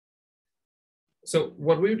So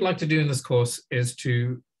what we would like to do in this course is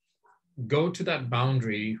to go to that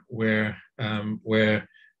boundary where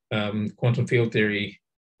quantum field theory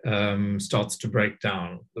starts to break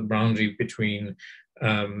down, the boundary between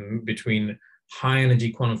high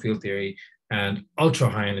energy quantum field theory and ultra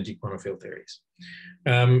high energy quantum field theories.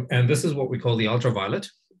 And this is what we call the ultraviolet.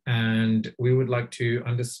 And we would like to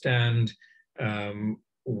understand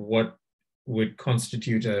what would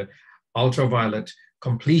constitute a ultraviolet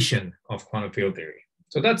completion of quantum field theory.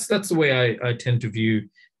 So that's the way I tend to view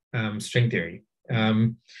string theory.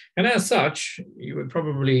 And as such, you would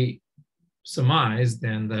probably surmise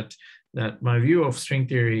then that my view of string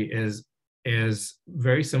theory is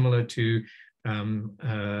very similar to the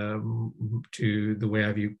way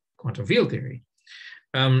I view quantum field theory.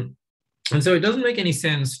 And so it doesn't make any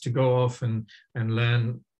sense to go off and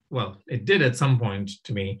learn. Well, it did at some point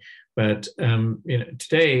to me, but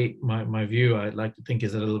today my view, I'd like to think,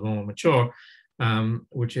 is a little more mature,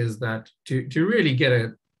 which is that to really get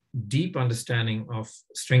a deep understanding of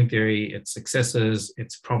string theory, its successes,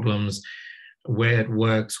 its problems, where it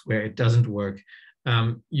works, where it doesn't work,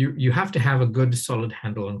 you have to have a good solid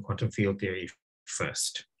handle on quantum field theory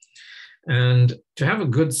first. And to have a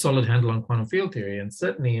good solid handle on quantum field theory, and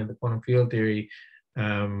certainly in the quantum field theory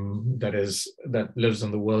that lives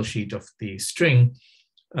on the world sheet of the string,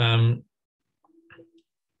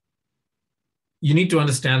 you need to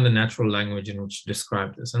understand the natural language in which to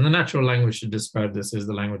describe this. And the natural language to describe this is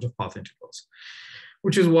the language of path integrals,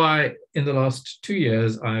 which is why in the last 2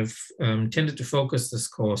 years, I've tended to focus this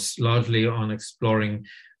course largely on exploring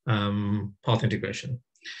path integration.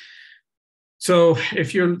 So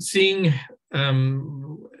if you're seeing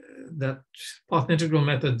that path integral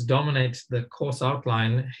methods dominate the course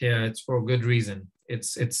outline here, it's for a good reason.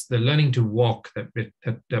 It's the learning to walk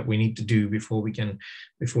that we need to do before we can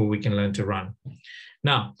learn to run.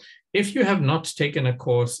 Now, if you have not taken a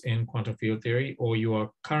course in quantum field theory, or you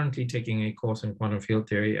are currently taking a course in quantum field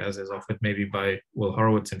theory, as is offered maybe by Will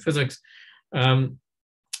Horowitz in physics,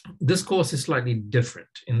 this course is slightly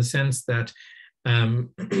different in the sense that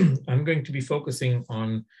I'm going to be focusing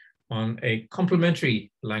on a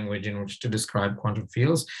complementary language in which to describe quantum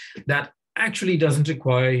fields that actually doesn't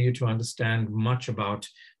require you to understand much about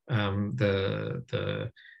the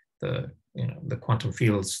quantum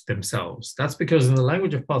fields themselves. That's because in the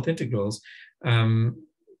language of path integrals,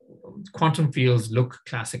 quantum fields look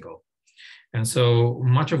classical. And so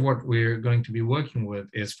much of what we're going to be working with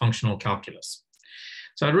is functional calculus.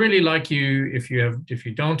 So I'd really like you, if you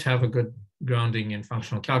don't have a good grounding in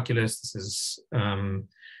functional calculus, this is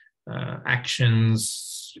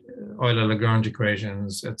actions, Euler-Lagrange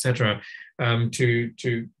equations, etc.,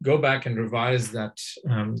 to go back and revise that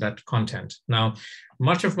content. Now,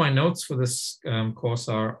 much of my notes for this course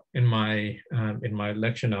are in my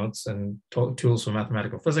lecture notes and tools for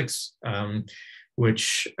mathematical physics,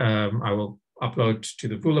 which I will upload to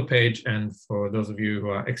the Vula page. And for those of you who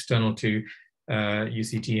are external to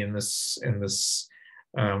UCT in this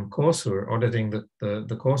course who are auditing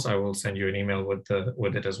the course, I will send you an email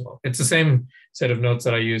with it as well. It's the same set of notes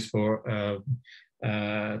that I use for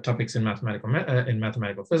topics in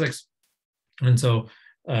mathematical physics, and so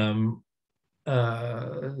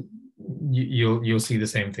you'll see the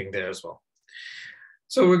same thing there as well.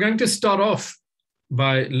 So we're going to start off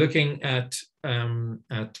by looking at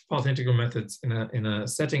path integral methods in a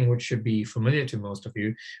setting which should be familiar to most of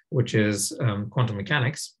you, which is quantum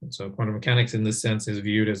mechanics. So quantum mechanics in this sense is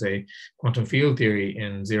viewed as a quantum field theory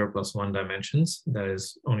in 0+1 dimensions, that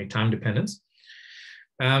is only time dependence.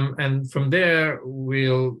 And from there,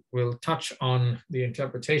 we'll touch on the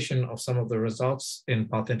interpretation of some of the results in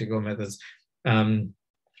path integral methods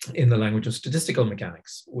in the language of statistical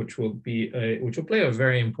mechanics, which will play a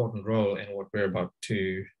very important role in what we're about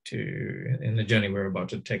to in the journey we're about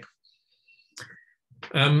to take.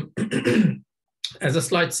 As a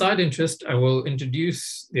slight side interest, I will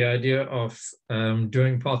introduce the idea of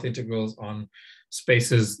doing path integrals on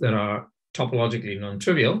spaces that are topologically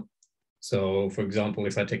non-trivial. So, for example,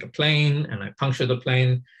 if I take a plane and I puncture the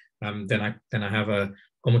plane, then I have a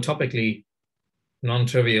homotopically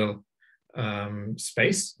non-trivial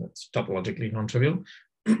space that's topologically non-trivial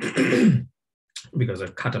because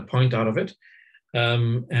I've cut a point out of it,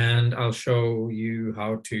 and I'll show you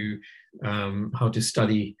how to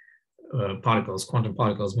study quantum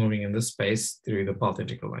particles moving in this space through the path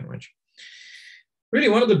integral language. Really,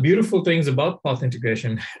 one of the beautiful things about path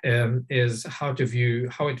integration is how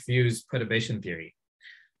it views perturbation theory.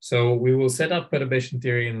 So we will set up perturbation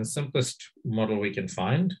theory in the simplest model we can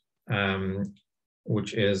find,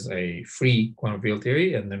 which is a free quantum field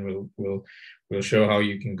theory, and then we'll show how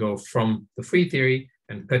you can go from the free theory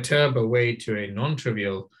and perturb a way to a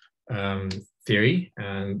non-trivial theory.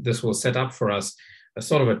 And this will set up for us a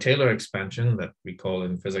sort of a Taylor expansion that we call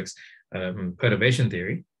in physics perturbation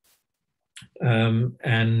theory.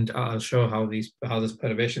 And I'll show how this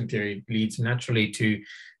perturbation theory leads naturally to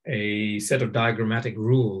a set of diagrammatic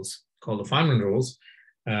rules called the Feynman rules,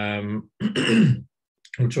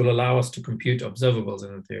 which will allow us to compute observables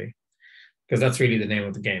in the theory. Because that's really the name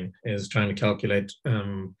of the game, is trying to calculate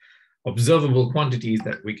observable quantities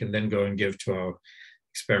that we can then go and give to our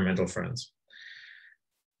experimental friends.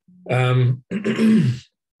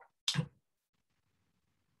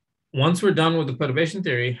 Once we're done with the perturbation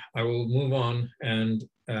theory, I will move on and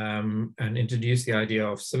introduce the idea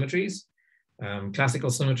of symmetries, classical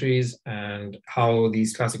symmetries, and how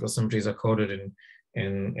these classical symmetries are coded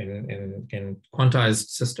in quantized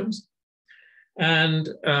systems. And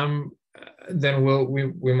then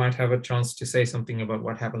we might have a chance to say something about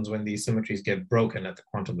what happens when these symmetries get broken at the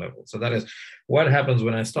quantum level. So that is what happens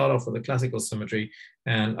when I start off with a classical symmetry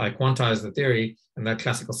and I quantize the theory, and that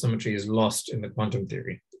classical symmetry is lost in the quantum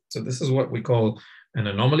theory. So this is what we call an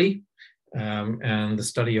anomaly. And the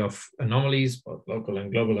study of anomalies, both local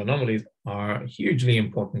and global anomalies, are hugely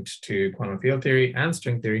important to quantum field theory and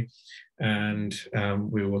string theory. And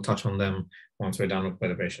we will touch on them once we're done with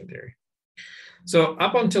perturbation theory. So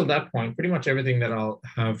up until that point, pretty much everything that I'll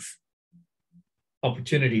have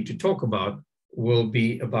opportunity to talk about will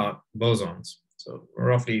be about bosons. So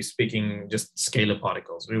roughly speaking, just scalar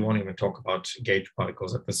particles. We won't even talk about gauge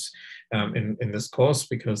particles at this in this course,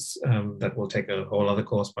 because that will take a whole other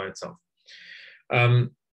course by itself.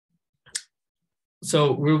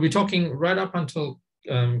 So we'll be talking right up until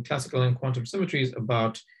classical and quantum symmetries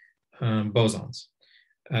about bosons.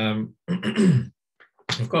 Of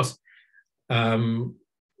course,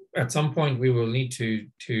 at some point we will need to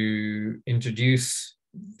introduce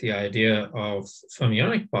the idea of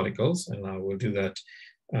fermionic particles, and I will do that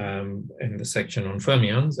in the section on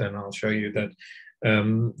fermions, and I'll show you that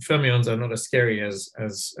fermions are not as scary as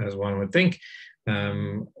one would think,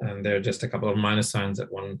 and there are just a couple of minus signs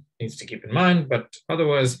that one needs to keep in mind, but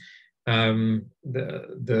otherwise, in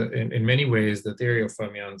many ways, the theory of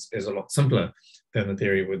fermions is a lot simpler than the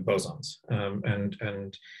theory with bosons,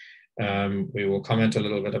 we will comment a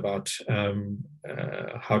little bit about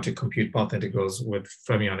how to compute path integrals with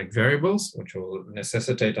fermionic variables, which will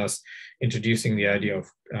necessitate us introducing the idea of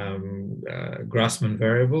Grassmann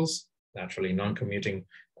variables, naturally non-commuting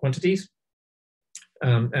quantities,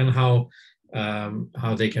 and how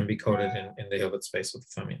they can be coded in the Hilbert space with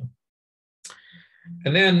the fermion.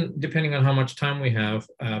 And then, depending on how much time we have,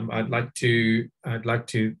 I'd like to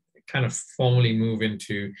kind of formally move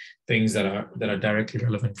into things that are directly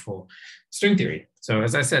relevant for string theory. So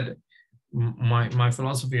as I said, my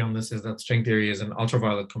philosophy on this is that string theory is an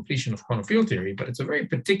ultraviolet completion of quantum field theory, but it's a very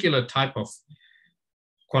particular type of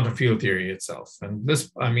quantum field theory itself. And this,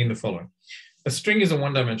 I mean the following. A string is a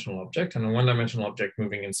one-dimensional object, and a one-dimensional object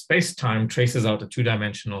moving in space-time traces out a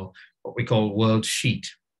two-dimensional, what we call world sheet.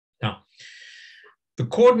 Now, the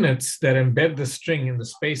coordinates that embed the string in the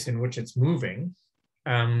space in which it's moving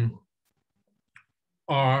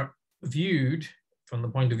are viewed from the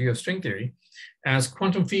point of view of string theory as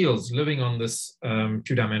quantum fields living on this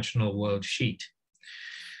two-dimensional world sheet.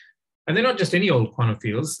 And they're not just any old quantum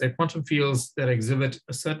fields, they're quantum fields that exhibit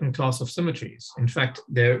a certain class of symmetries. In fact,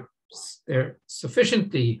 they're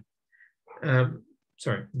sufficiently, the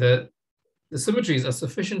symmetries are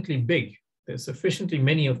sufficiently big, there's sufficiently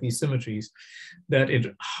many of these symmetries that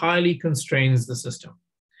it highly constrains the system.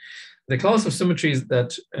 The class of symmetries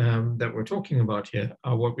that we're talking about here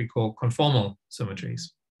are what we call conformal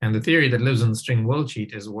symmetries. And the theory that lives in the string world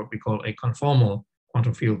sheet is what we call a conformal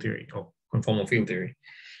quantum field theory, or conformal field theory.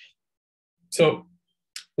 So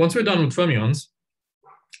once we're done with fermions,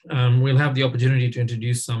 we'll have the opportunity to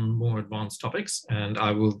introduce some more advanced topics. And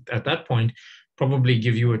I will, at that point, probably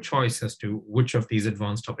give you a choice as to which of these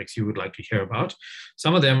advanced topics you would like to hear about.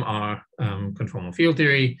 Some of them are conformal field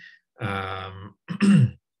theory,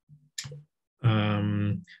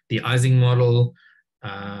 the Ising model,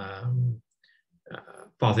 path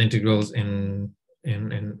integrals in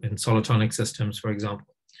solitonic systems, for example,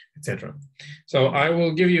 etc. So I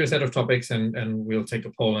will give you a set of topics, and we'll take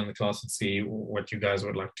a poll in the class and see what you guys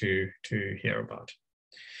would like to hear about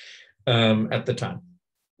at the time.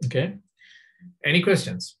 Okay. Any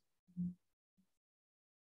questions?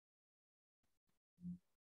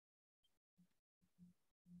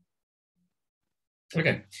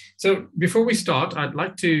 Okay, so before we start, I'd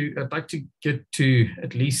like to get to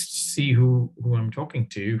at least see who I'm talking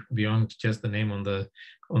to beyond just the name on the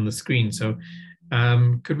screen. So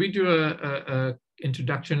could we do a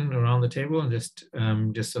introduction around the table, and just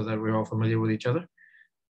so that we're all familiar with each other?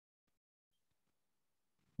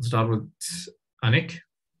 We'll start with Anik.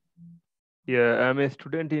 Yeah, I'm a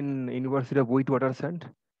student in University of Witwatersrand.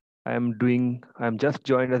 I'm just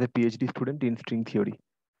joined as a PhD student in string theory,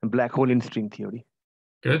 black hole in string theory.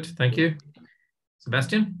 Good, thank you.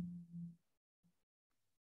 Sebastian?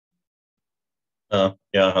 Yeah,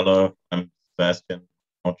 hello, I'm Sebastian.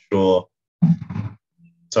 Not sure.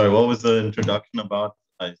 Sorry, what was the introduction about?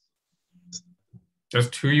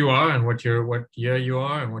 Just who you are and what year you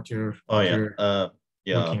are and what you're working on.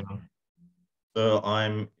 So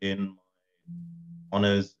I'm in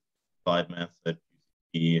honors applied maths at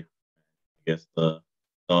UCT. I guess the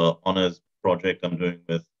honors project I'm doing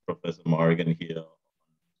with Professor Morrigan here,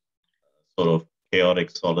 sort of chaotic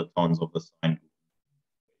solitons of the sine.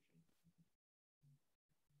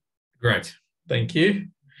 Great, thank you.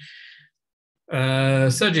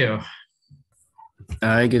 Sergio.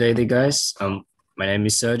 Hi, good day, guys. My name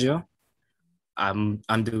is Sergio. I'm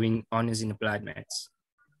doing honors in applied maths,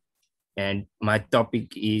 and my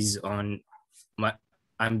topic is on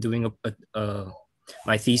I'm doing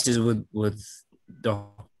my thesis with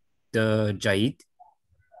Dr. Jahid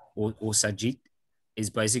or Sajid is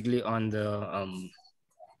basically on the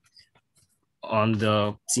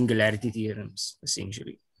singularity theorems,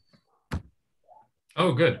 essentially.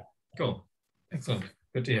 Oh, good, cool, excellent,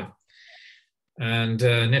 good to hear. And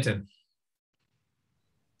Nitin.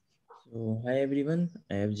 So, hi everyone.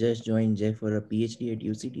 I have just joined Jeff for a PhD at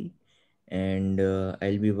UCT, and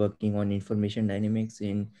I'll be working on information dynamics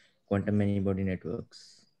in quantum many-body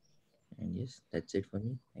networks. And yes, that's it for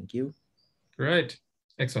me. Thank you. Great,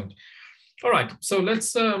 excellent. All right, so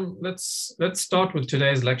let's start with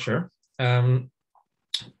today's lecture, and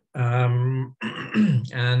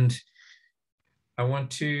I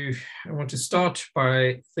want to start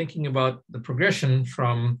by thinking about the progression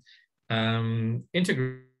from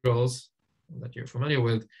integrals that you're familiar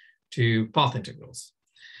with to path integrals.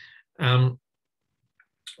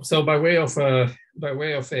 So by way of a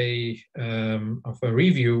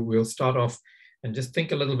review, we'll start off and just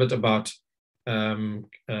think a little bit about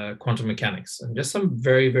quantum mechanics and just some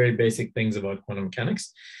very, very basic things about quantum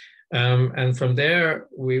mechanics. And from there,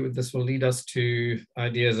 this will lead us to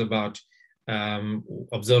ideas about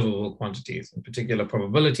observable quantities, in particular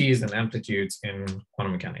probabilities and amplitudes in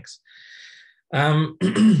quantum mechanics. And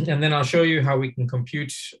then I'll show you how we can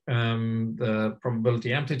compute the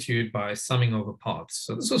probability amplitude by summing over paths.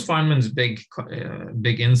 So this was Feynman's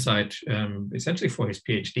big insight, essentially for his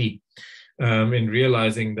PhD, in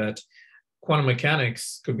realizing that quantum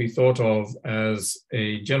mechanics could be thought of as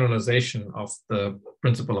a generalization of the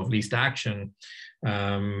principle of least action,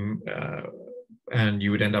 and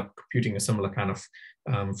you would end up computing a similar kind of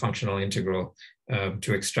functional integral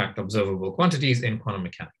to extract observable quantities in quantum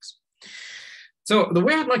mechanics. So the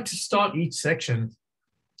way I'd like to start each section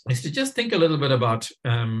is to just think a little bit about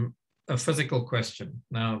a physical question.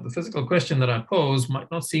 Now, the physical question that I pose might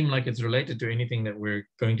not seem like it's related to anything that we're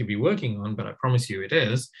going to be working on, but I promise you it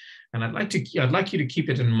is. And I'd like you to keep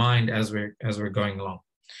it in mind as we're going along.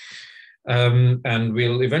 And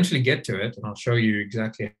we'll eventually get to it, and I'll show you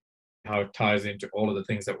exactly how it ties into all of the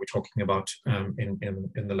things that we're talking about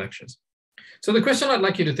in the lectures. So the question I'd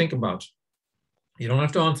like you to think about, you don't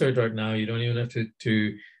have to answer it right now. You don't even have to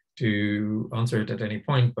answer it at any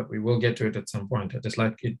point, but we will get to it at some point. I'd just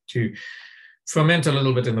like it to ferment a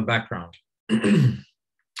little bit in the background. And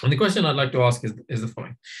the question I'd like to ask is the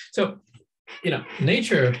following. So,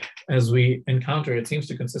 nature, as we encounter it, seems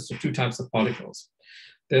to consist of two types of particles.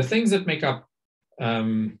 There are things that make up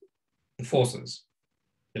the forces: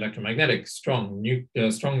 electromagnetic, strong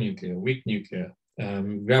nuclear, weak nuclear,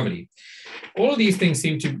 gravity. All of these things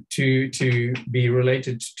seem to be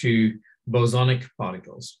related to bosonic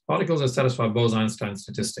particles that satisfy Bose-Einstein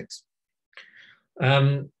statistics.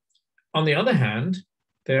 On the other hand,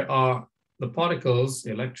 there are the particles,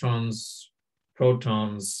 electrons,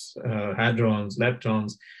 protons, hadrons,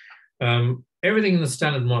 leptons, everything in the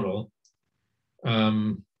standard model,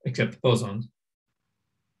 except bosons,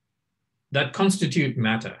 that constitute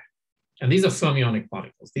matter. And these are fermionic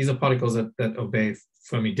particles. These are particles that obey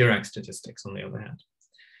Fermi-Dirac statistics, on the other hand.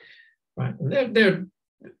 Right? And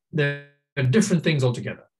they're different things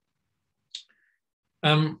altogether.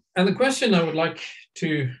 And the question I would like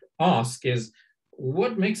to ask is,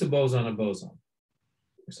 what makes a boson a boson?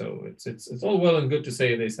 So it's all well and good to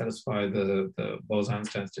say they satisfy the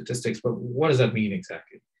Bose-Einstein statistics, but what does that mean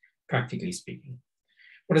exactly, practically speaking?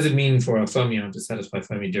 What does it mean for a fermion to satisfy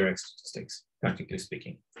Fermi-Dirac statistics, practically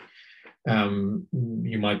speaking?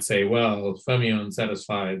 You might say, well, fermions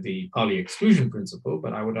satisfy the Pauli exclusion principle,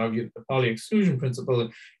 but I would argue that the Pauli exclusion principle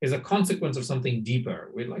is a consequence of something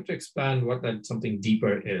deeper. We'd like to expand what that something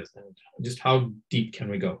deeper is and just how deep can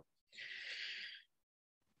we go.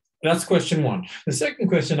 That's question one. The second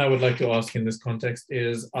question I would like to ask in this context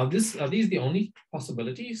is, are these the only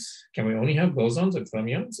possibilities? Can we only have bosons and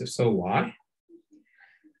fermions? If so, why?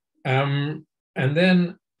 And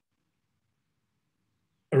then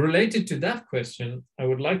related to that question, I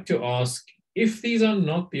would like to ask, if these are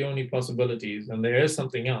not the only possibilities and there is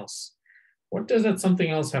something else, what does that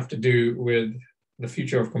something else have to do with the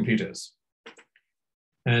future of computers?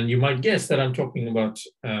 And you might guess that I'm talking about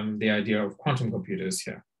the idea of quantum computers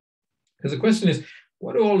here. Because the question is,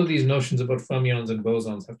 what do all of these notions about fermions and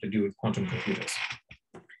bosons have to do with quantum computers?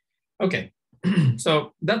 Okay,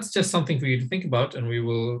 so that's just something for you to think about, and we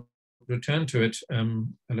will return to it a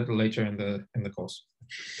little later in the course.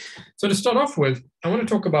 So to start off with, I want to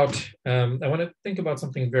talk about, I want to think about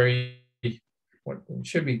something very, what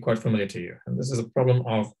should be quite familiar to you. And this is a problem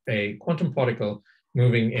of a quantum particle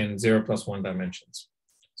moving in 0+1 dimensions.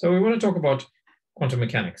 So we want to talk about quantum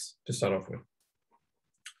mechanics to start off with.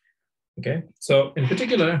 Okay, so in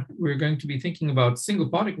particular, we're going to be thinking about single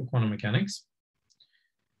particle quantum mechanics.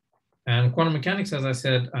 And quantum mechanics, as I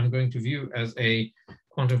said, I'm going to view as a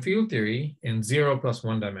quantum field theory in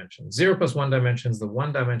 0+1 dimensions. 0+1 dimensions, the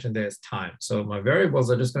one dimension there is time. So my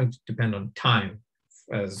variables are just going to depend on time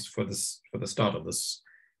as for the start of this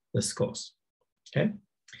course. Okay,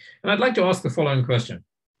 and I'd like to ask the following question.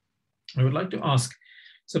 I would like to ask,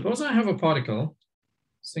 suppose I have a particle,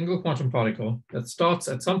 single quantum particle, that starts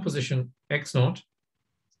at some position x0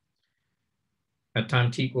 at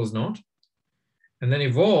time t equals 0, and then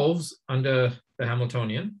evolves under the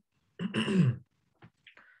Hamiltonian.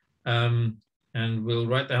 And we'll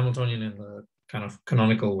write the Hamiltonian in the kind of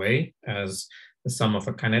canonical way as the sum of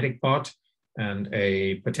a kinetic part and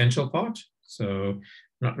a potential part. So I'm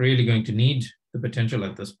not really going to need the potential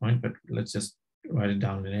at this point, but let's just write it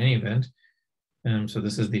down in any event. So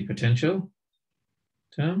this is the potential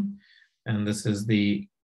term, and this is the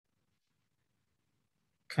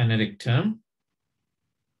kinetic term.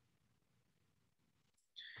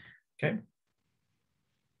 Okay.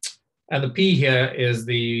 And the P here is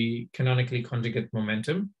the canonically conjugate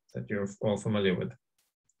momentum that you're all familiar with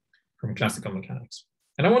from classical mechanics.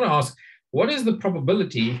 And I want to ask, what is the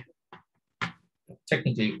probability,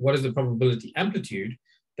 technically, what is the probability amplitude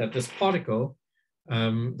that this particle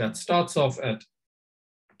that starts off at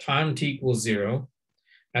time t equals 0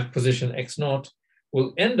 at position x0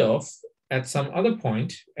 will end off at some other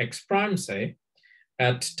point, x prime say,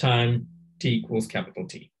 at time t equals capital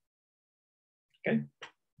T. Okay.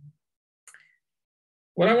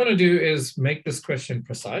 What I want to do is make this question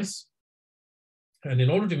precise. And in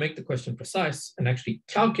order to make the question precise and actually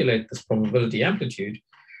calculate this probability amplitude,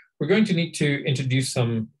 we're going to need to introduce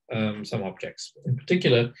some objects. In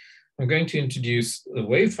particular, I'm going to introduce the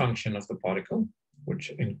wave function of the particle,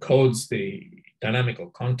 which encodes the dynamical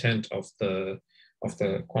content of the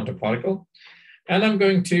quantum particle. And I'm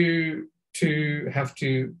going to have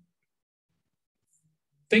to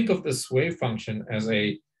think of this wave function as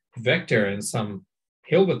a vector in some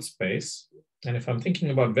Hilbert space. And if I'm thinking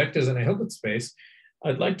about vectors in a Hilbert space,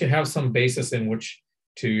 I'd like to have some basis in which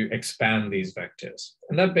to expand these vectors.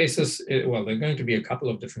 And that basis, well, there are going to be a couple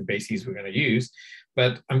of different bases we're going to use,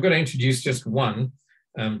 but I'm going to introduce just one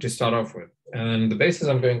to start off with. And the basis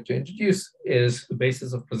I'm going to introduce is the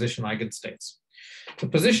basis of position eigenstates. The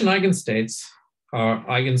position eigenstates are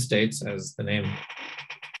eigenstates, as the name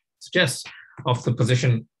suggests, of the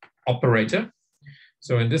position operator.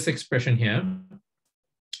 So in this expression here,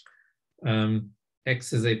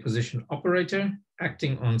 X is a position operator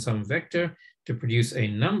acting on some vector to produce a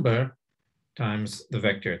number times the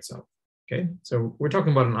vector itself. Okay, so we're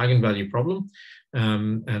talking about an eigenvalue problem,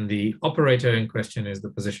 and the operator in question is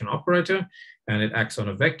the position operator, and it acts on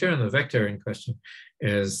a vector, and the vector in question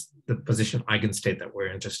is the position eigenstate that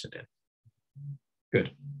we're interested in.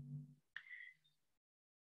 Good.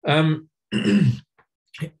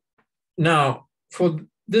 Now, for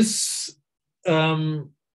this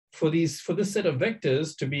set of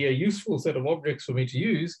vectors to be a useful set of objects for me to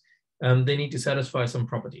use, they need to satisfy some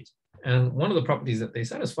properties. And one of the properties that they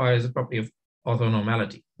satisfy is the property of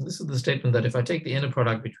orthonormality. This is the statement that if I take the inner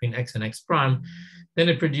product between x and x prime, then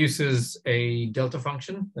it produces a delta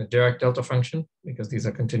function, a Dirac delta function, because these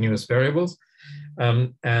are continuous variables.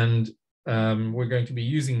 We're going to be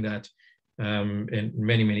using that in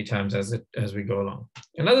many times as we go along.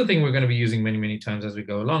 Another thing we're going to be using many times as we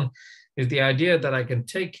go along is the idea that I can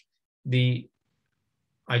take the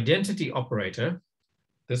identity operator,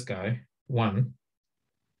 this guy, 1,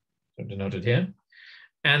 so denoted here,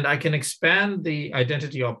 and I can expand the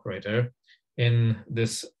identity operator in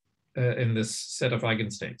this set of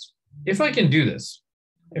eigenstates. If I can do this,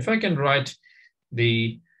 if I can write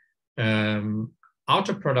the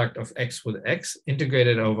outer product of x with x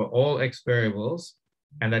integrated over all x variables,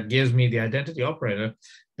 and that gives me the identity operator,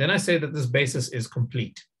 then I say that this basis is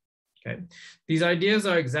complete. Okay, these ideas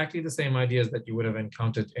are exactly the same ideas that you would have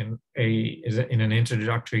encountered in an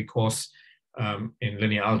introductory course in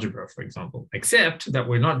linear algebra, for example, except that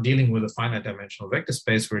we're not dealing with a finite dimensional vector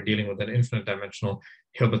space, we're dealing with an infinite dimensional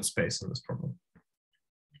Hilbert space in this problem.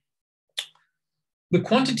 The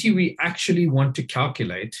quantity we actually want to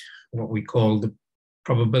calculate, what we call the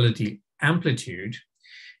probability amplitude,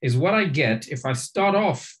 is what I get if I start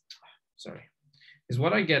off,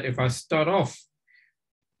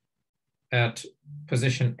 at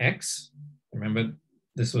position x. Remember,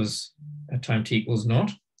 this was at time t equals 0.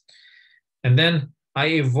 And then I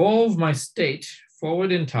evolve my state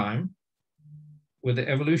forward in time with the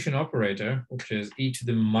evolution operator, which is e to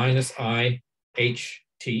the minus I h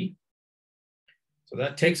t. So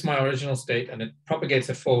that takes my original state and it propagates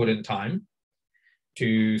it forward in time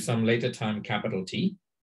to some later time capital T.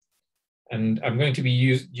 And I'm going to be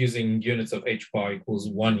using units of h bar equals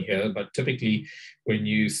 1 here, but typically when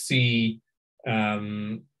you see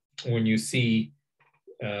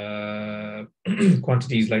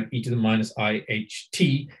quantities like e to the minus I h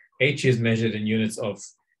t, h is measured in units of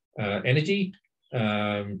energy,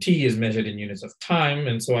 t is measured in units of time,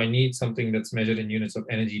 and so I need something that's measured in units of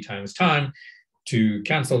energy times time to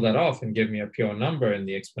cancel that off and give me a pure number in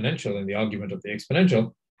the exponential, in the argument of the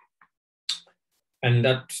exponential. And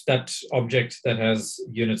that object that has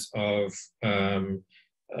units of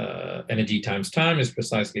energy times time is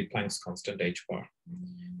precisely Planck's constant h bar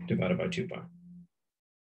divided by 2 pi.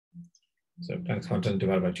 So Planck's constant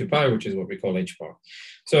divided by 2 pi, which is what we call h bar.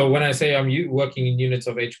 So when I say I'm working in units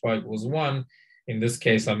of h bar equals 1, in this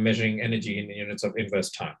case, I'm measuring energy in the units of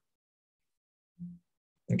inverse time.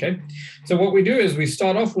 Okay, so what we do is we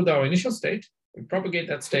start off with our initial state, we propagate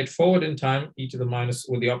that state forward in time, e to the minus,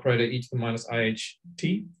 with the operator e to the minus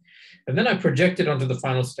IHT, and then I project it onto the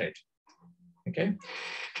final state. Okay,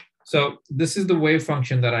 so this is the wave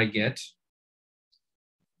function that I get.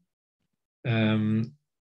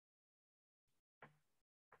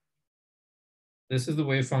 This is the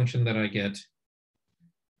wave function that I get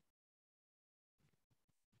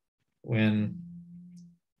when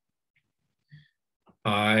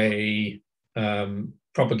I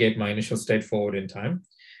propagate my initial state forward in time.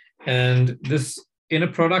 And this inner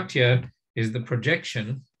product here is the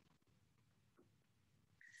projection.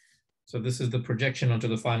 So this is the projection onto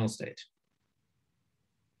the final state.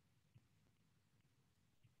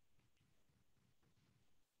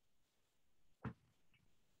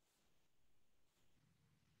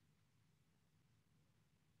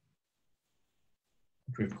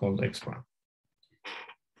 We've called x prime.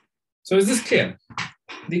 So is this clear?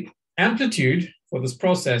 The amplitude for this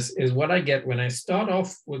process is what I get when I start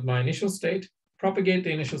off with my initial state, propagate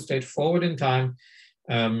the initial state forward in time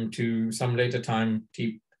to some later time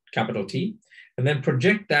t, capital T, and then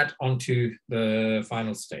project that onto the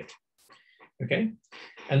final state. Okay,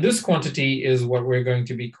 and this quantity is what we're going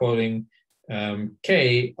to be calling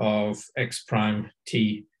k of x prime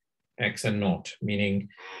t x and naught, meaning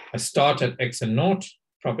I start at x and naught,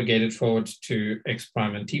 propagate it forward to x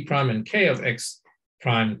prime and t prime, and k of x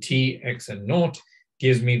prime t x and naught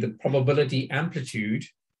gives me the probability amplitude,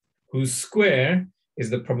 whose square is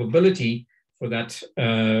the probability for that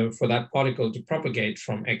particle to propagate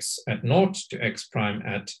from x at naught to x prime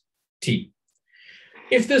at t.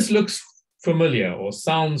 If this looks familiar or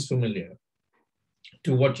sounds familiar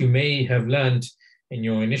to what you may have learned in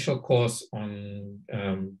your initial course on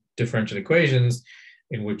differential equations,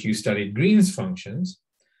 in which you studied Green's functions,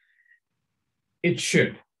 it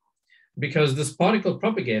should, because this particle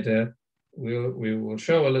propagator, we will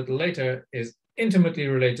show a little later, is intimately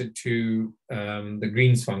related to the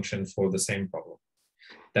Green's function for the same problem.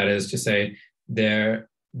 That is to say,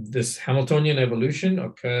 this Hamiltonian evolution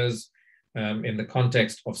occurs in the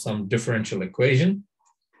context of some differential equation,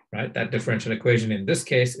 right? That differential equation in this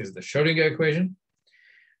case is the Schrodinger equation.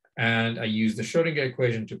 And I use the Schrodinger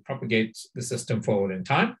equation to propagate the system forward in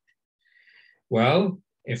time. Well,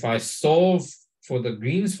 if I solve for the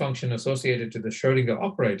Green's function associated to the Schrodinger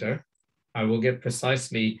operator, I will get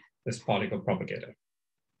precisely this particle propagator.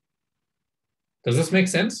 Does this make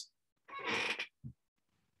sense?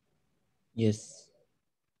 Yes.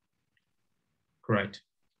 Correct.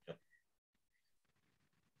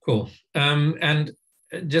 Cool. And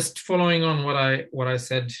just following on what I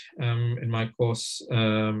said in my course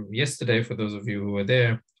yesterday, for those of you who were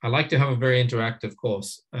there, I like to have a very interactive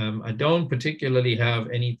course. I don't particularly have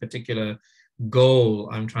any particular goal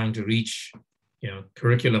I'm trying to reach,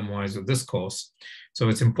 curriculum-wise with this course. So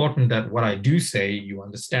it's important that what I do say you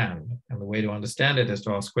understand, and the way to understand it is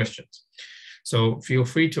to ask questions. So feel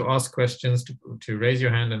free to ask questions, to raise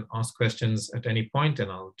your hand and ask questions at any point,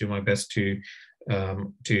 and I'll do my best to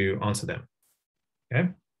answer them. Okay.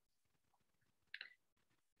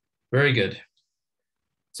 Very good.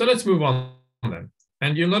 So let's move on then.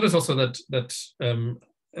 And you'll notice also that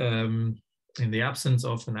in the absence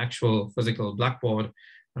of an actual physical blackboard,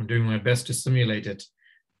 I'm doing my best to simulate it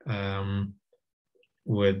in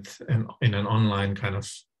an online kind of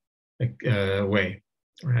way,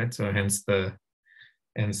 right? So hence the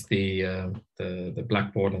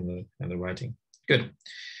blackboard and the writing. Good.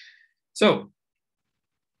 So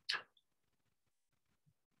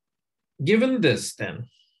given this, then,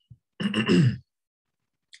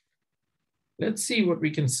 let's see what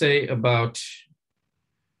we can say about.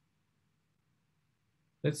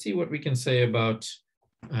 Let's see what we can say about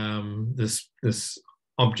this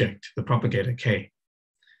object, the propagator K.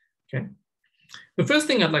 Okay. The first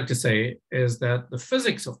thing I'd like to say is that the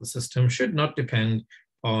physics of the system should not depend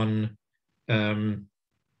on the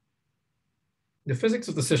physics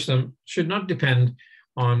of the system should not depend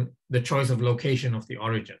on the choice of location of the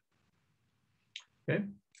origin. Okay,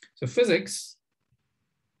 so physics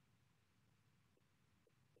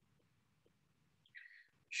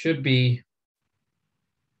should be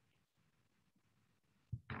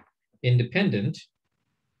independent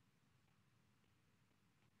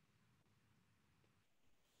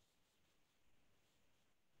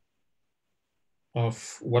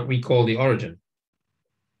of what we call the origin.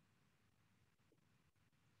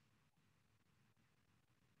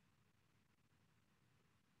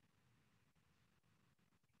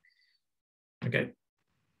 Okay.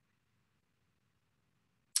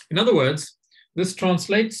 In other words, this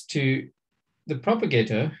translates to the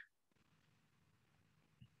propagator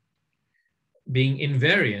being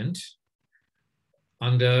invariant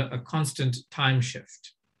under a constant time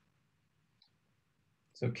shift.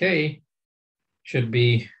 So K should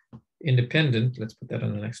be independent. Let's put that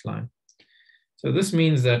on the next line. So this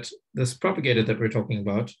means that this propagator that we're talking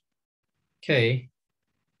about, K,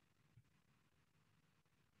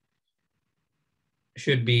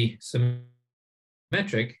 should be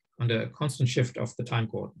symmetric under a constant shift of the time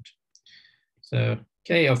coordinate. So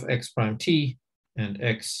K of x prime t and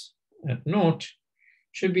x at naught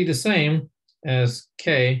should be the same as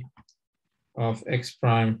K of x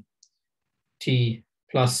prime t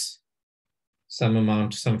plus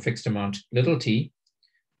some fixed amount little t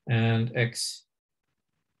and x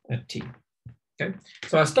at t. Okay,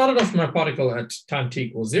 so I started off my particle at time t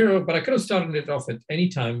equals 0, but I could have started it off at any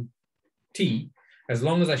time t, as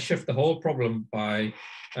long as I shift the whole problem by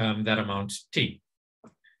that amount t.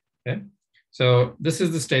 Okay, so this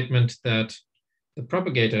is the statement that the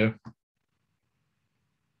propagator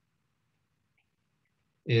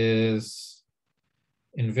is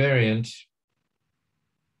invariant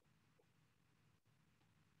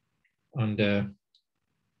under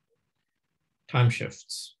time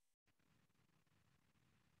shifts.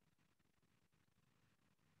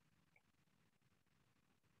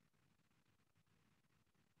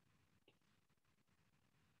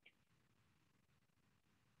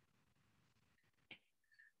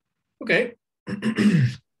 Okay.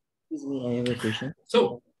 Excuse me, I have a question.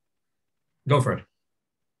 So, go for it.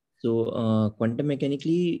 So, quantum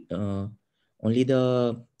mechanically, only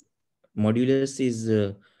the modulus is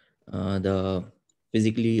the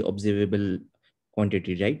physically observable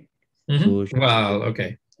quantity, right? Mm-hmm. So, well,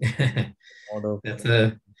 okay.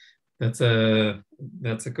 That's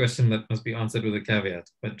a question that must be answered with a caveat.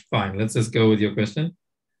 But fine, let's just go with your question.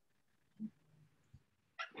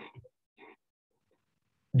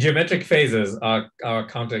 Geometric phases are a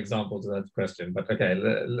counterexample to that question, but okay,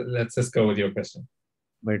 let's just go with your question.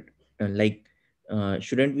 But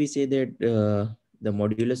shouldn't we say that the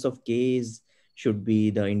modulus of K should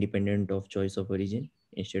be the independent of choice of origin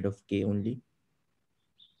instead of K only?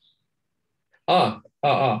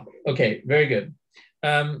 Okay, very good.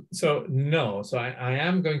 So no, so I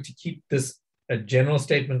am going to keep this a general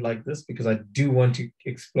statement like this because I do want to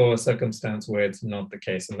explore a circumstance where it's not the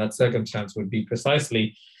case, and that circumstance would be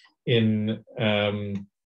precisely in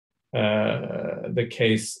the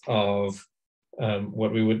case of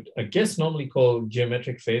what we would, I guess, normally call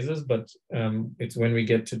geometric phases, but it's when we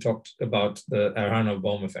get to talk about the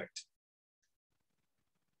Aharonov-Bohm effect.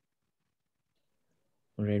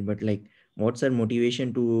 All right, but like, what's our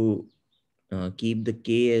motivation to keep the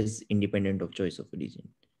k as independent of choice of origin.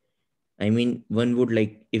 I mean, one would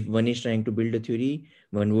like, if one is trying to build a theory,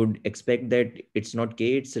 one would expect that it's not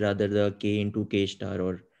k, it's rather the k into k star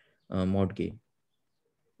or mod k,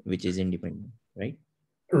 which is independent, right?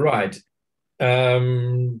 Right.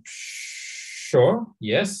 Sure.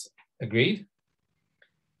 Yes. Agreed.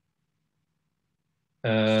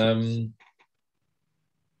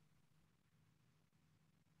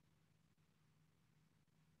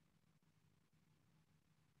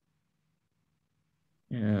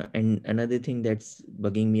 And another thing that's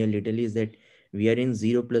bugging me a little is that we are in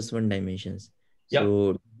 0+1 dimensions. Yep.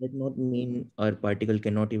 So does that not mean our particle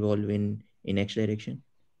cannot evolve in x direction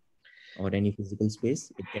or any physical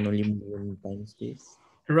space? It can only move in time space.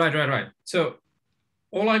 Right. So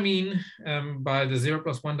all I mean by the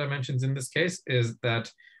 0+1 dimensions in this case is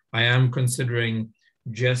that I am considering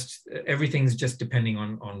just everything's just depending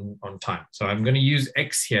on time. So I'm going to use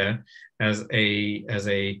x here as a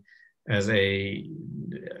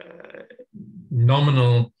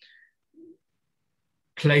nominal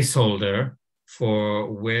placeholder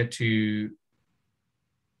for where to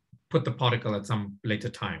put the particle at some later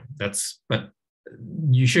time. But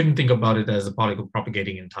you shouldn't think about it as a particle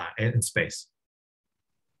propagating in time, in space.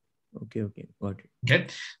 Okay, got it. Okay,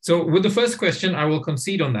 so with the first question, I will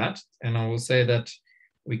concede on that, and I will say that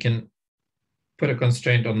we can put a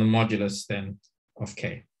constraint on the modulus then of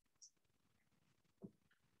k.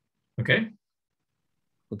 Okay?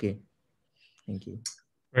 Okay, thank you.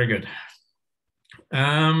 Very good.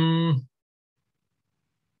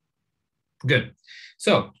 Good.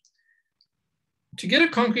 So to get a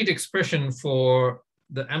concrete expression for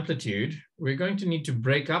the amplitude, we're going to need to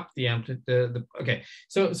break up the amplitude. Okay,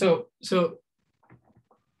 so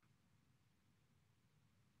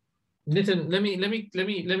Nitin,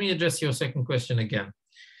 let me address your second question again.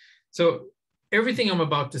 So everything I'm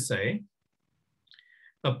about to say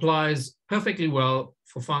applies perfectly well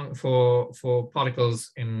for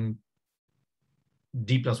particles in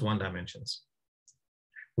d+1 dimensions,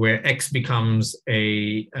 where x becomes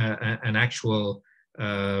an actual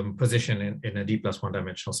position in a d+1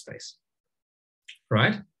 dimensional space,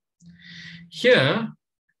 right? Here,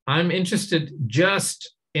 I'm interested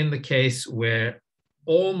just in the case where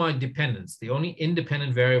all my dependence, the only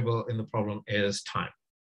independent variable in the problem is time.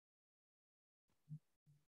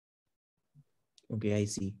 Okay, I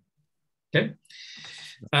see. Okay.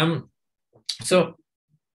 So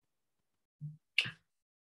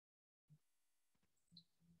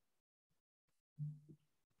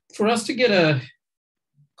for us to get a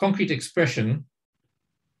concrete expression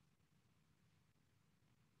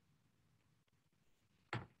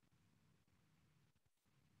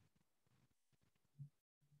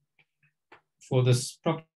for this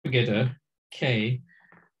propagator k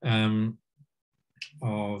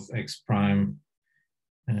of x prime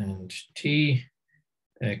and t,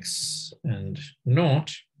 x and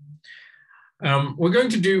naught, we're going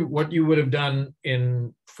to do what you would have done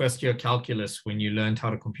in first year calculus when you learned how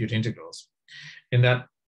to compute integrals, in that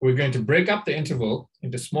we're going to break up the interval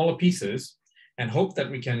into smaller pieces and hope that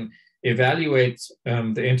we can evaluate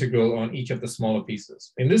the integral on each of the smaller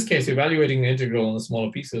pieces. In this case, evaluating the integral on the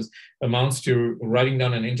smaller pieces amounts to writing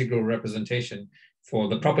down an integral representation for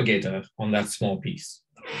the propagator on that small piece.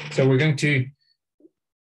 So we're going to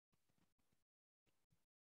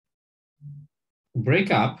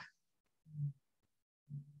break up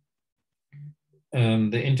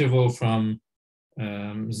the interval from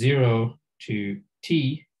 0 to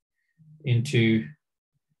t into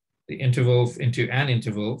the interval into an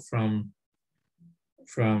interval from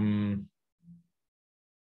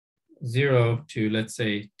 0 to, let's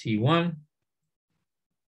say, t1,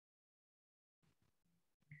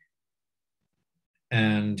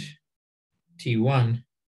 and t1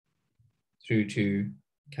 through to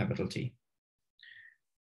capital T.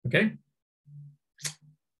 Okay?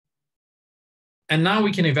 And now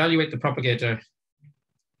we can evaluate the propagator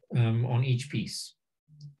on each piece.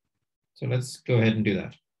 So let's go ahead and do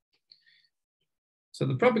that. So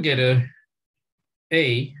the propagator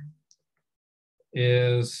A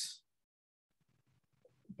is,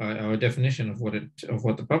 by our definition of what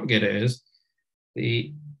the propagator is,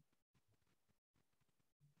 the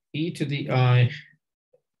e to the I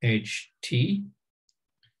h t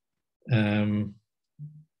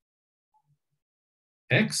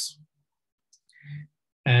x,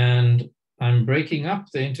 and I'm breaking up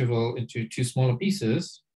the interval into two smaller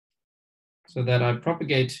pieces so that I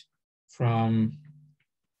propagate from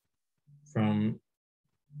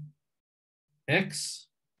x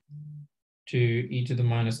to e to the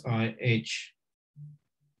minus I h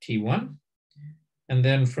t1, and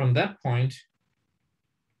then from that point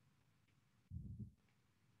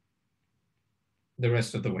the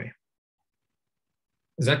rest of the way.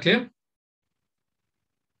 Is that clear?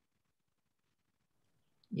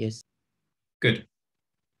 Yes. Good.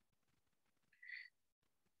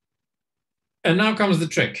 And now comes the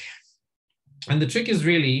trick. And the trick is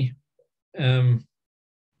really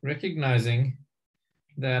recognizing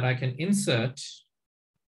that I can insert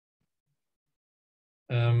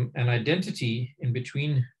an identity in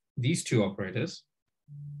between these two operators.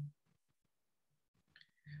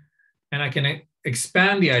 And I can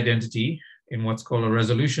expand the identity in what's called a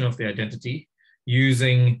resolution of the identity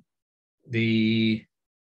using the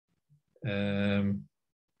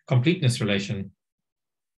completeness relation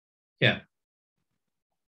here.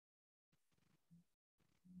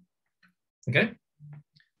 Okay,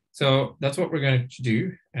 so that's what we're going to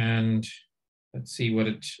do, and let's see what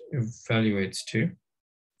it evaluates to.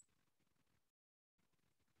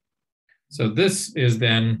 So this is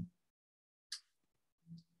then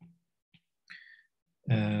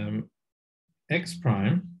x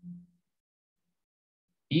prime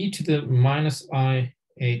e to the minus I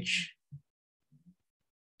h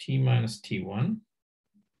t minus t1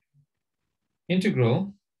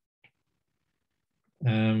 integral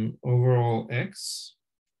overall x1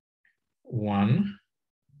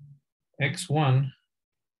 x1.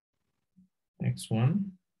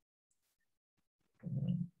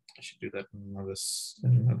 I should do that in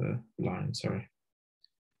another line, sorry.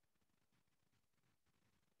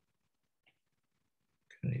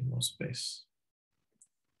 I need more space.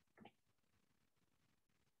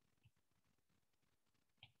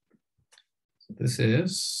 So this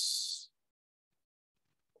is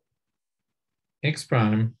x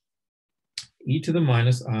prime e to the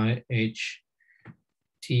minus I h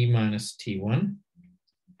t minus t1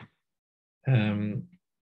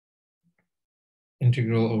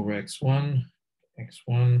 integral over x1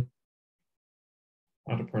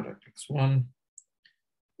 outer product x1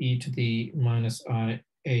 e to the minus I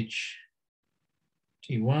h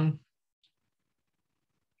t1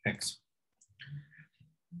 x.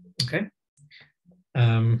 Okay,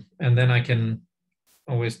 and then I can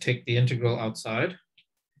always take the integral outside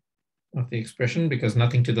of the expression because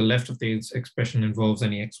nothing to the left of the expression involves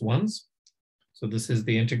any x1s. So this is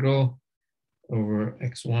the integral over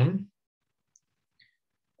x1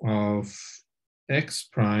 of x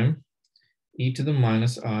prime e to the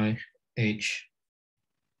minus I h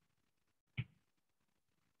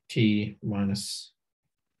t minus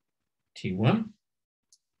t1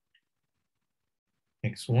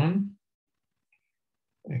 x1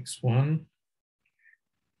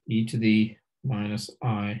 e to the minus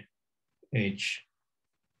I h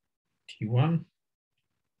t1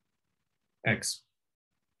 x,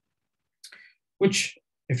 which,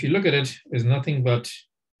 if you look at it, is nothing but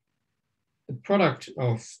the product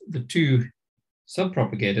of the two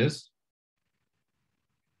subpropagators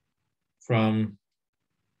from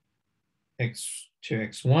x to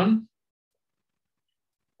x1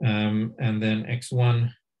 and then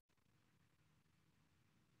x1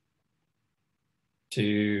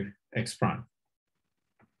 to x prime.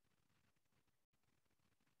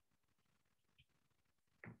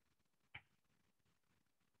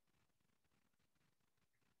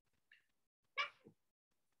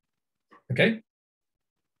 Okay.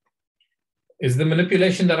 Is the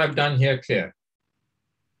manipulation that I've done here clear?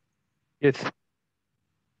 Yes.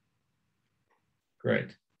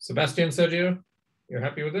 Great. Sebastian, Sergio, you're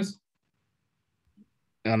happy with this?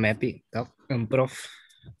 I'm happy, Prof.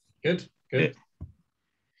 Good, good.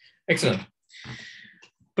 Excellent.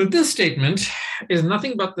 But this statement is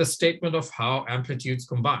nothing but the statement of how amplitudes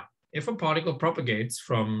combine. If a particle propagates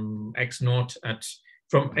from x naught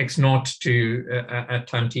to at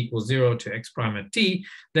time t equals 0 to x prime at t,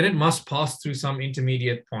 then it must pass through some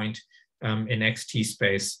intermediate point in xt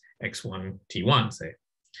space x1 t1, say.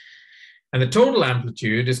 And the total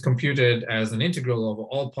amplitude is computed as an integral over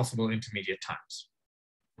all possible intermediate times.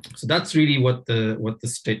 So that's really what the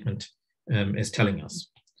statement is telling us.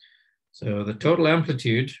 So the total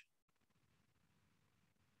amplitude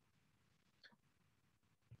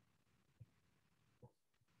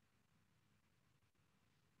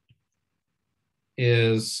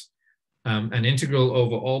is an integral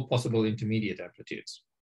over all possible intermediate amplitudes.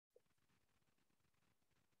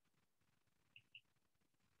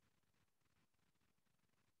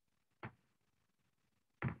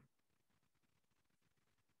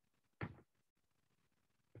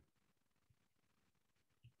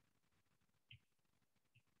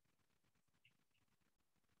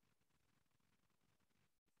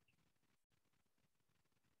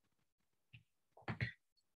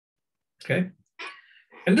 Okay,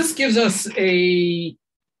 and this gives us a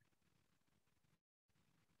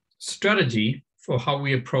strategy for how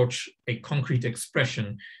we approach a concrete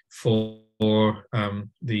expression for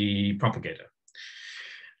the propagator.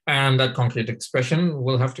 And that concrete expression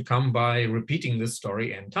will have to come by repeating this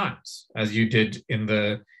story n times, as you did in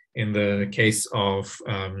the case of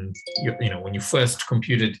when you first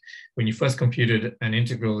computed an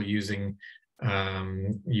integral using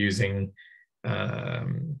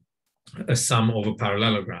a sum over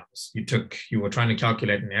parallelograms. You were trying to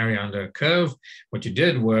calculate an area under a curve. What you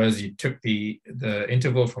did was you took the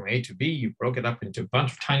interval from A to B, you broke it up into a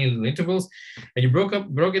bunch of tiny little intervals, and you broke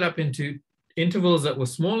it up into intervals that were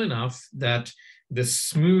small enough that the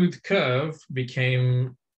smooth curve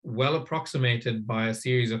became well approximated by a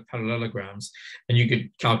series of parallelograms, and you could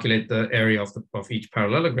calculate the area of each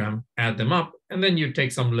parallelogram, add them up, and then you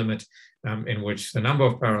take some limit in which the number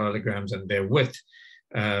of parallelograms and their width,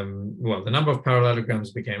 the number of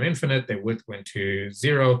parallelograms became infinite, their width went to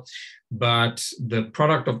 0, but the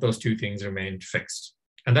product of those two things remained fixed.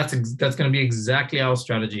 And that's going to be exactly our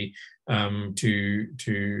strategy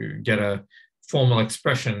to get a formal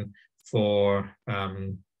expression for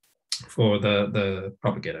the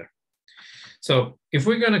propagator. So if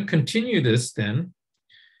we're going to continue this, then,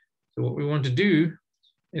 so what we want to do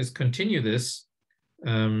is continue this.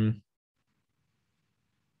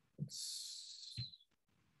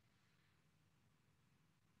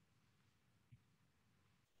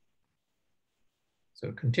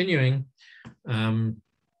 So continuing,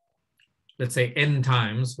 let's say n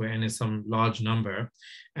times, where n is some large number,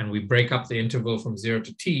 and we break up the interval from 0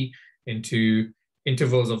 to t into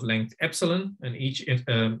intervals of length epsilon, and each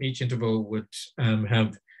interval would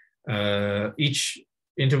have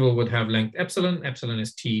length epsilon. Epsilon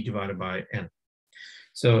is t divided by n.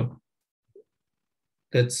 So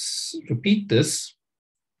let's repeat this.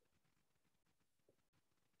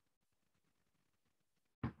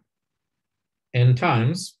 N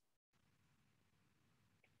times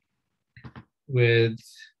with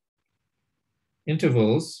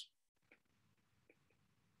intervals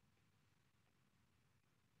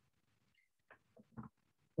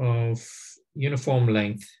of uniform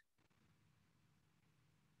length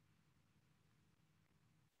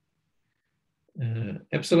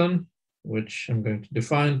epsilon, which I'm going to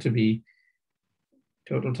define to be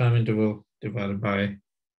total time interval divided by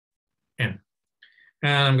n.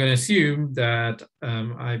 And I'm going to assume that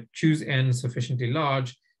I choose n sufficiently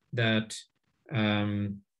large that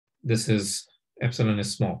epsilon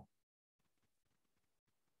is small.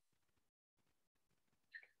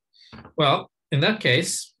 Well, in that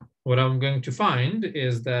case, what I'm going to find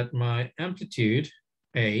is that my amplitude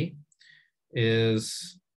A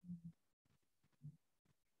is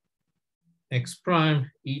x prime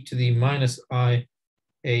e to the minus I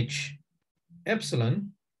h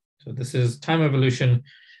epsilon. So this is time evolution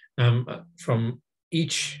from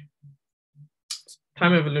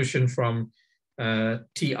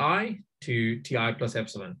ti to ti plus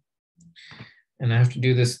epsilon. And I have to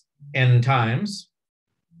do this n times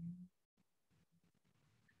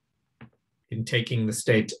in taking the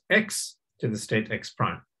state x to the state x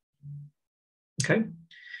prime. Okay.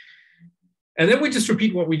 And then we just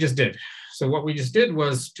repeat what we just did. So what we just did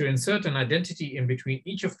was to insert an identity in between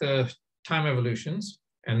each of the time evolutions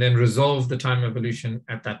and then resolve the time evolution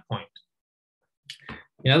at that point.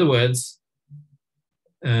 In other words,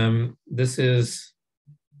 this is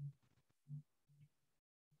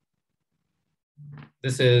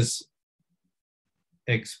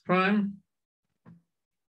x prime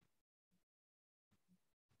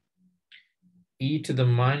e to the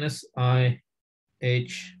minus I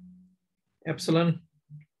h epsilon.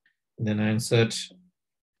 And then I insert,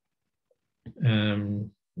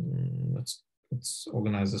 let's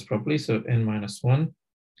organize this properly. So n minus 1,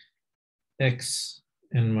 x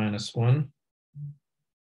n minus 1,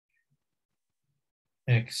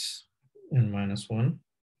 x n minus 1,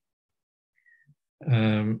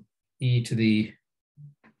 e to the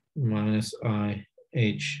minus I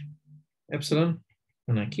h epsilon.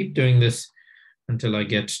 And I keep doing this until I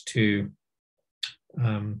get to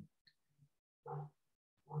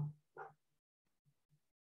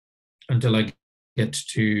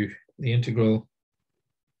the integral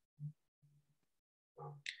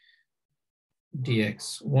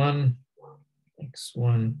dx1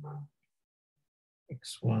 x1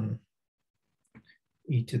 x1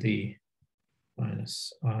 e to the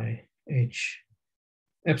minus I h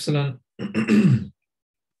epsilon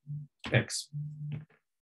x.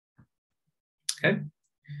 Okay.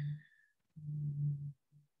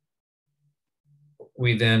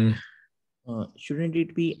 We then shouldn't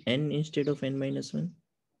it be n instead of n minus 1?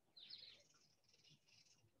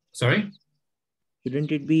 Sorry?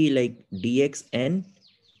 Shouldn't it be like dxn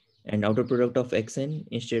And outer product of xn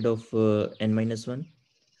instead of n minus 1?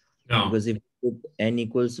 No. Because if you put n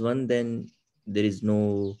equals 1, then there is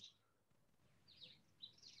no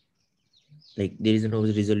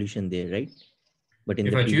resolution there, right? But in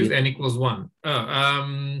If the I choose previous, n equals 1.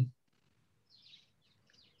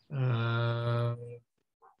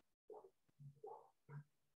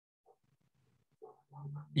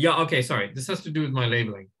 Yeah, okay, sorry. This has to do with my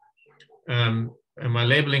labeling. And my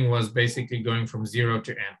labeling was basically going from 0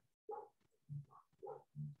 to n.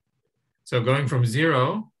 So going from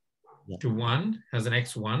 0 to 1 has an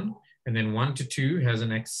x1, and then 1 to 2 has an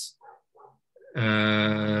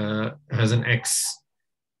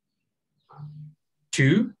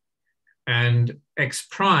x2, and x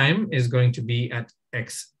prime is going to be at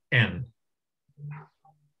xn.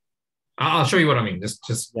 I'll show you what I mean.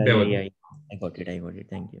 Just bear with me. I got it.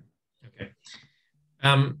 Thank you. Okay.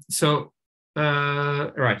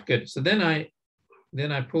 Right, good. So then I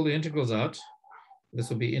pull the integrals out. This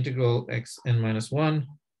will be integral xn minus 1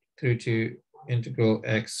 through to integral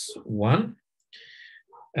x1.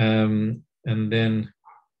 And then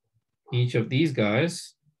each of these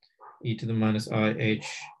guys, e to the minus I h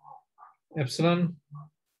epsilon,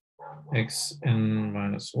 xn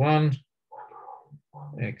minus 1,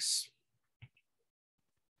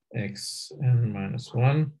 xn minus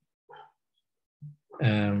 1.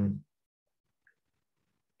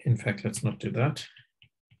 In fact, let's not do that.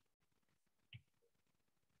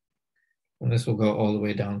 And this will go all the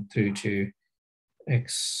way down through to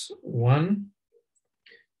x1,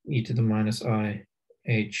 e to the minus I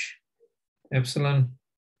h epsilon,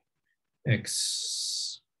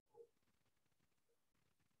 x.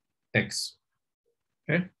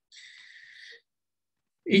 Okay.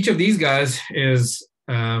 Each of these guys is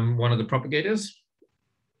one of the propagators.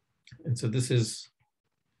 And so this is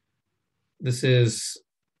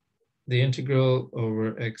the integral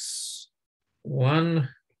over x1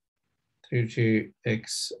 through to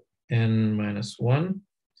xn minus 1,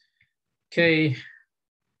 k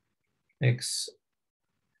x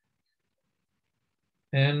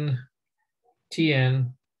n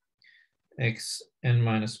tn xn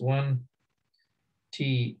minus 1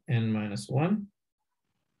 tn minus 1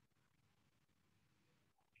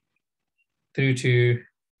 through to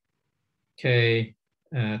k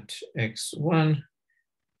at x1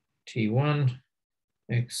 t1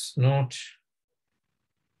 x0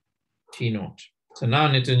 t0. So now,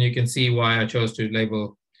 Nitin, you can see why I chose to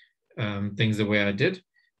label things the way I did.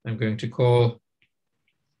 I'm going to call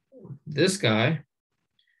this guy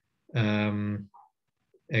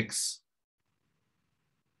x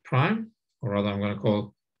prime, or rather I'm going to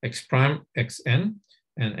call x prime xn,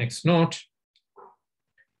 and x0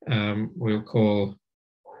 we'll call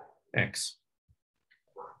x.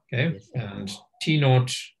 Okay, and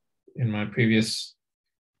t0 in my previous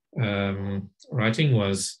writing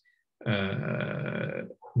was 0,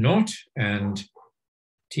 and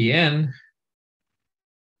tn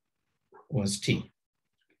was t.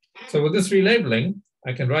 So with this relabeling,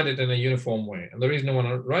 I can write it in a uniform way. And the reason I want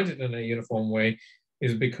to write it in a uniform way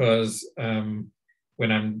is because when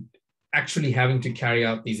I'm actually having to carry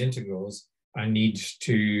out these integrals, I need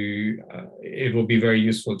to, it will be very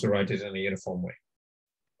useful to write it in a uniform way.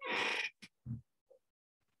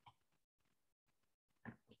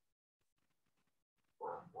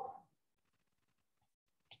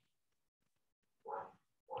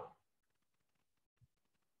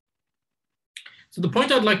 So the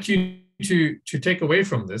point I'd like you to take away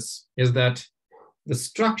from this is that the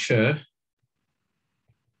structure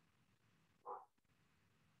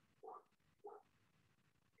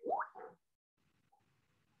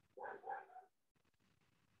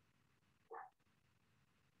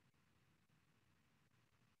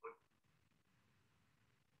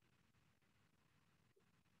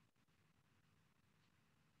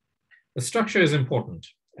is important.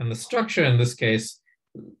 And the structure in this case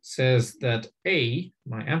says that A,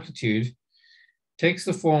 my amplitude, takes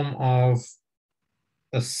the form of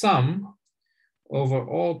a sum over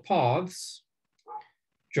all paths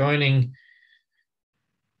joining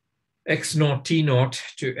x0 t0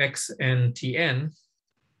 to xn tn,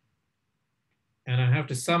 and I have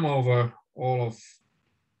to sum over all of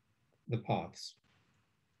the paths.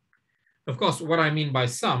 Of course, what I mean by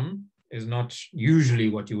sum is not usually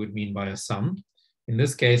what you would mean by a sum. In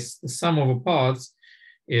this case, the sum over paths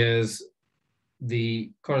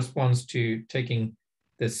corresponds to taking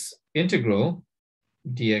this integral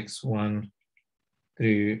dx1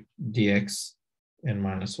 through dx n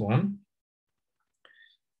minus 1.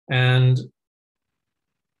 And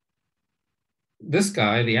this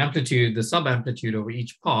guy, the amplitude, the sub-amplitude over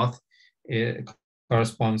each path,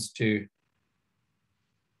 corresponds to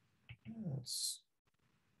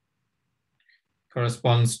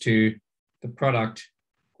corresponds to the product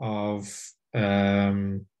of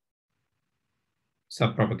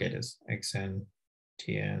subpropagators, xn,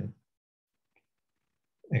 tn,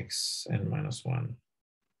 xn minus 1,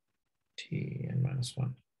 tn minus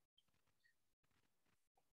 1.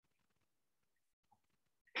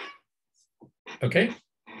 Okay.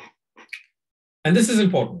 And this is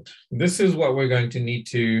important. This is what we're going to need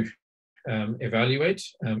to evaluate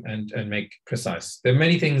and make precise. There are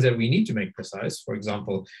many things that we need to make precise. For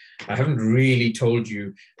example, I haven't really told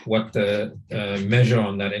you what the measure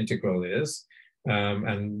on that integral is.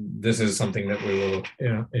 And this is something that we will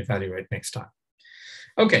evaluate next time.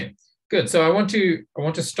 Okay, good. So I want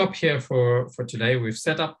to stop here for today. We've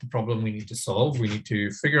set up the problem we need to solve. We need to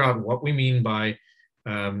figure out what we mean by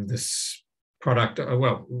this product.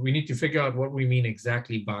 Well, we need to figure out what we mean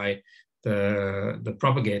exactly by the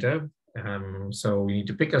propagator. So we need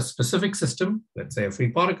to pick a specific system, let's say a free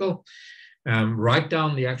particle, write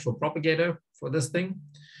down the actual propagator for this thing,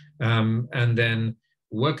 and then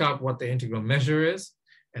work out what the integral measure is,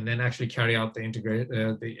 and then actually carry out the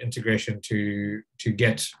integration to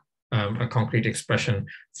get a concrete expression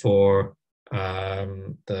for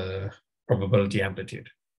the probability amplitude.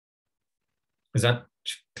 Is that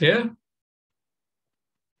clear?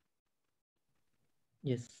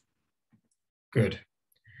 Yes. Good.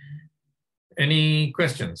 Any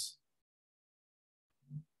questions?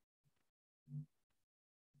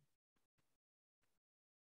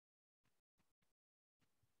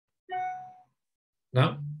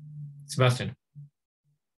 No? Sebastian?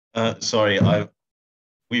 Sorry,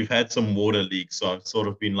 we've had some water leaks, so I've sort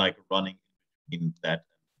of been like running in that.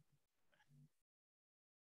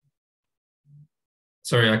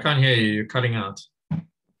 Sorry, I can't hear you. You're cutting out.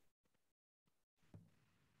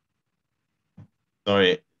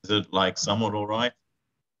 Sorry, is it like somewhat all right?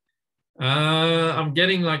 I'm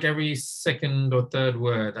getting like every second or third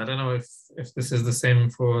word. I don't know if this is the same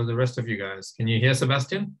for the rest of you guys. Can you hear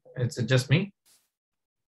Sebastian? Is it just me?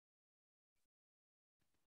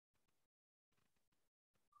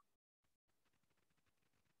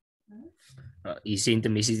 You sent the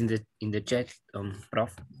message in the chat,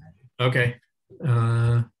 Prof. Okay.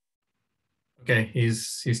 Okay,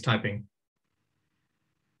 he's typing.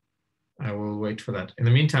 I will wait for that. In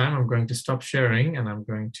the meantime, I'm going to stop sharing and I'm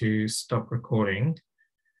going to stop recording.